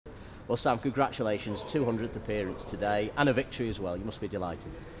Well, Sam, congratulations, 200th appearance today and a victory as well. You must be delighted.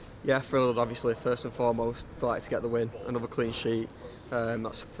 Yeah, thrilled obviously, first and foremost. Delighted to get the win, another clean sheet.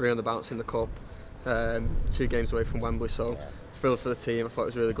 That's 3 on the bounce in the cup, 2 games away from Wembley, so thrilled for the team. I thought it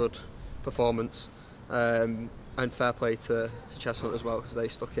was a really good performance, and fair play to Cheshunt as well, because they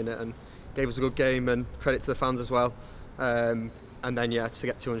stuck in it and gave us a good game, and credit to the fans as well. And then to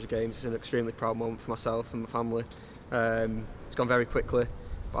get 200 games is an extremely proud moment for myself and my family. It's gone very quickly,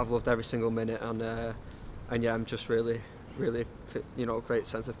 but I've loved every single minute, and I'm just really great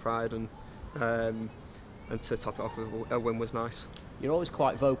sense of pride, and to top it off with a win was nice. You're always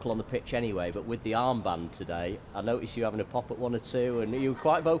quite vocal on the pitch anyway, but with the armband today, I noticed you having a pop at 1 or 2, and you were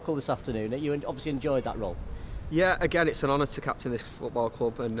quite vocal this afternoon. You obviously enjoyed that role. Yeah, again, it's an honour to captain this football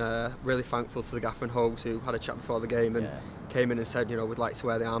club, and really thankful to the gaffer and Hogs, who had a chat before the game and came in and said, we'd like to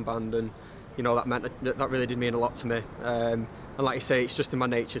wear the armband, and that really did mean a lot to me. And like you say, it's just in my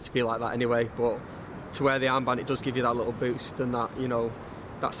nature to be like that anyway, but to wear the armband, it does give you that little boost and that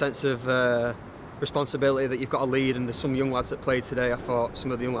that sense of responsibility that you've got to lead. And there's some young lads that played today. I thought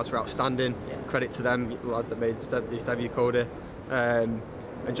some of the young lads were outstanding. Credit to them, the lad that made his debut, Cody. And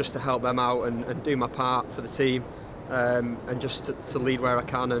just to help them out and do my part for the team, and just to lead where I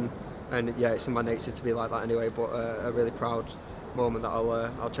can, and it's in my nature to be like that anyway, but a really proud moment that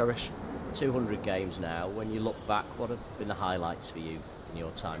I'll cherish. 200 games now. When you look back, what have been the highlights for you in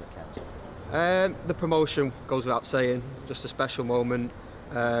your time at Kent? The promotion goes without saying, just a special moment,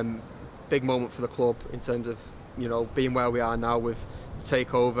 big moment for the club in terms of being where we are now with the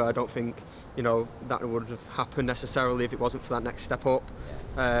takeover. I don't think that would have happened necessarily if it wasn't for that next step up.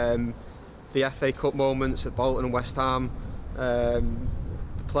 The FA Cup moments at Bolton and West Ham, the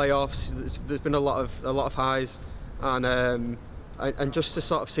playoffs. There's been a lot of highs, and just to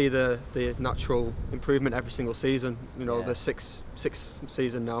sort of see the natural improvement every single season. The sixth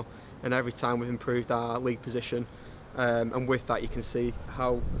season now, and every time we've improved our league position, and with that you can see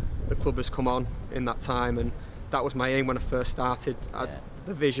how the club has come on in that time, and that was my aim when I first started.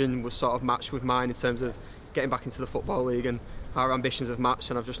 The vision was sort of matched with mine in terms of getting back into the Football League, and our ambitions have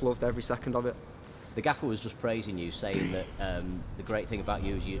matched, and I've just loved every second of it. The gaffer was just praising you, saying that the great thing about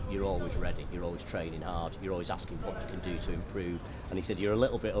you is you're always ready, you're always training hard, you're always asking what you can do to improve. And he said you're a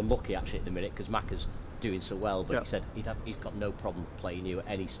little bit unlucky actually at the minute, because Macca's doing so well, but he said he's got no problem playing you at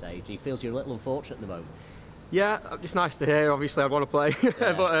any stage. He feels you're a little unfortunate at the moment. Yeah, it's nice to hear. Obviously I'd want to play,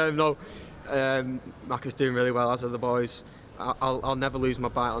 but no, Macca's doing really well, as are the boys. I'll never lose my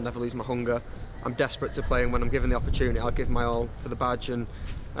bite, I'll never lose my hunger. I'm desperate to play, and when I'm given the opportunity, I'll give my all for the badge and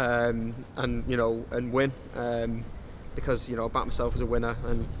win, because I back myself as a winner,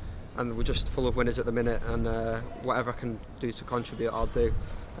 and we're just full of winners at the minute, and whatever I can do to contribute, I'll do.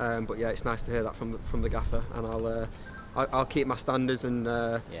 But it's nice to hear that from the gaffer, and I'll keep my standards, and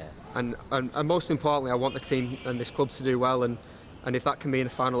most importantly, I want the team and this club to do well, and if that can mean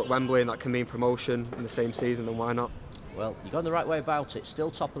a final at Wembley and that can mean promotion in the same season, then why not? Well, you've gone the right way about it.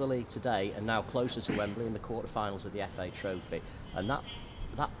 Still top of the league today, and now closer to Wembley in the quarter-finals of the FA Trophy. And that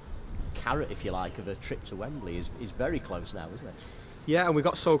carrot, if you like, of a trip to Wembley is very close now, isn't it? Yeah, and we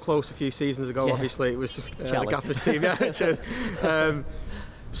got so close a few seasons ago. Obviously, it was just the gaffer's team. Cheers.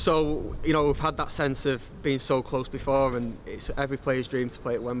 So we've had that sense of being so close before, and it's every player's dream to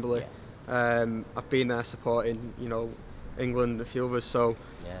play at Wembley. I've been there supporting, England, a few others, so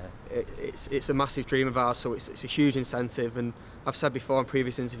it's a massive dream of ours, so it's a huge incentive. And I've said before in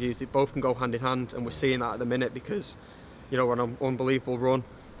previous interviews that both can go hand in hand, and we're seeing that at the minute, because we're on an unbelievable run,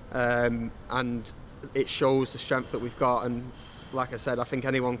 and it shows the strength that we've got. And like I said, I think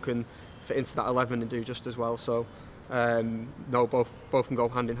anyone can fit into that 11 and do just as well, so no, both can go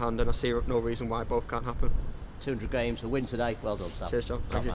hand in hand, and I see no reason why both can't happen. 200 games, a win today. Well done, Sam. Cheers, John. Thank you.